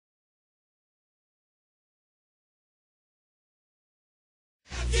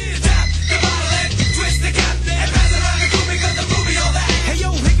Hey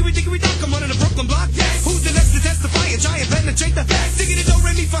yo, hickory dickory dock, I'm running a Brooklyn block. Yes. Who's the next to testify? A giant penetrate the facts. Singing it, do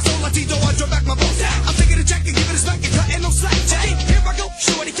re mi fa sol la ti do. I draw back my bones. I'm taking a check and give it a smack and cutting no slack. Hey, here I go,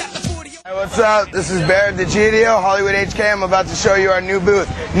 shorty got the 40. Hey, what's up? This is Barrett the GDO, Hollywood HK. I'm about to show you our new booth,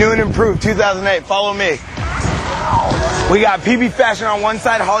 new and improved 2008. Follow me. We got PB Fashion on one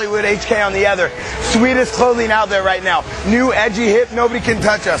side, Hollywood HK on the other. Sweetest clothing out there right now. New, edgy, hip, nobody can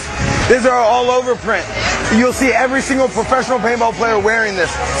touch us. These are our all-over print. You'll see every single professional paintball player wearing this.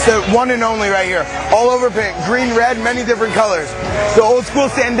 It's the one and only right here. All-over print, green, red, many different colors. The old school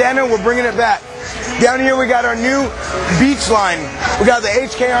Sandana, we're bringing it back. Down here we got our new beach line. We got the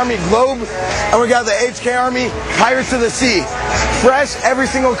HK Army Globe, and we got the HK Army Pirates of the Sea. Fresh, every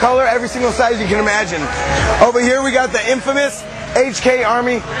single color, every single size you can imagine. Over here we got the infamous HK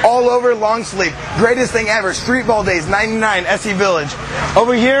Army all over long sleeve. Greatest thing ever. Street ball days, 99, SE Village.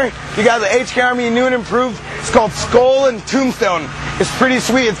 Over here, you got the HK Army new and improved. It's called Skull and Tombstone. It's pretty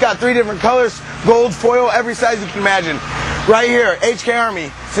sweet. It's got 3 different colors, gold, foil, every size you can imagine. Right here, HK Army,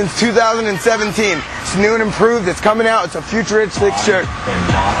 since 2017. It's new and improved. It's coming out. It's a futuristic shirt.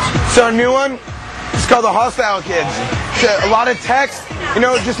 So our new one, it's called the Hostile Kids. It's a lot of text, you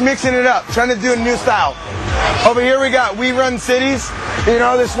know, just mixing it up, trying to do a new style. Over here we got We Run Cities. You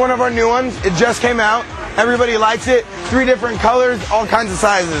know, this is one of our new ones. It just came out. Everybody likes it. 3 different colors, all kinds of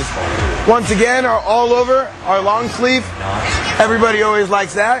sizes. Once again, our all over, our long sleeve. Everybody always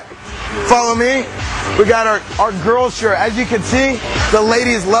likes that. Follow me. We got our girls shirt. As you can see, the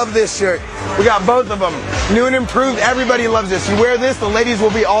ladies love this shirt. We got both of them. New and improved, everybody loves this. You wear this, the ladies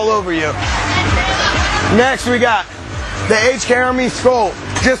will be all over you. Next we got the HK Army Skull.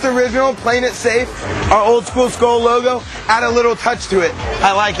 Just original, playing it safe. Our old school Skull logo. Add a little touch to it.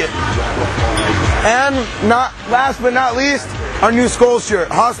 I like it. And last but not least, our new Skull shirt,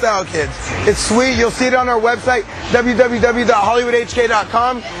 Hostile Kids. It's sweet. You'll see it on our website,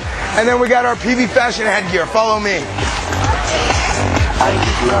 www.hollywoodhk.com. And then we got our PB Fashion headgear. Follow me.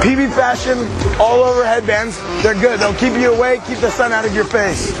 PB Fashion, all over headbands. They're good. They'll keep you awake, keep the sun out of your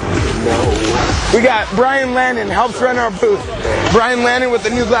face. We got Brian Landon, helps run our booth. Brian Landon with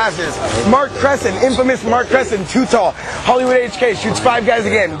the new glasses. Mark Crescent, infamous Mark Crescent, too tall. Hollywood HK, shoots 5 guys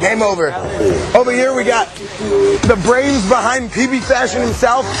again. Game over. Over here we got the brains behind PB Fashion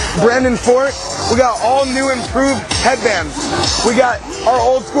himself, Brandon Fort. We got all new improved headbands. We got our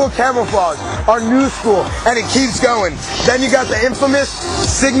old school camouflage, our new school, and it keeps going. Then you got the infamous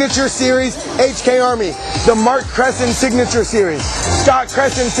Signature Series HK Army, the Mark Crescent Signature Series, Scott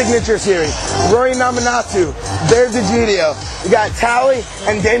Crescent Signature Series, Rory Namanatsu, there's the GDO. We got Towlie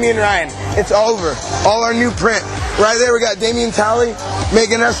and Damian Ryan. It's over. All our new print. Right there we got Damian Towlie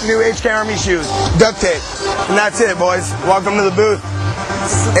making us new HK Army shoes. Duct tape. And that's it, boys. Welcome to the booth.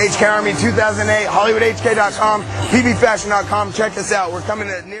 HK Army 2008, HollywoodHK.com, PBFashion.com. Check us out. We're coming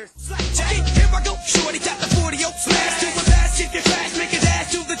to near.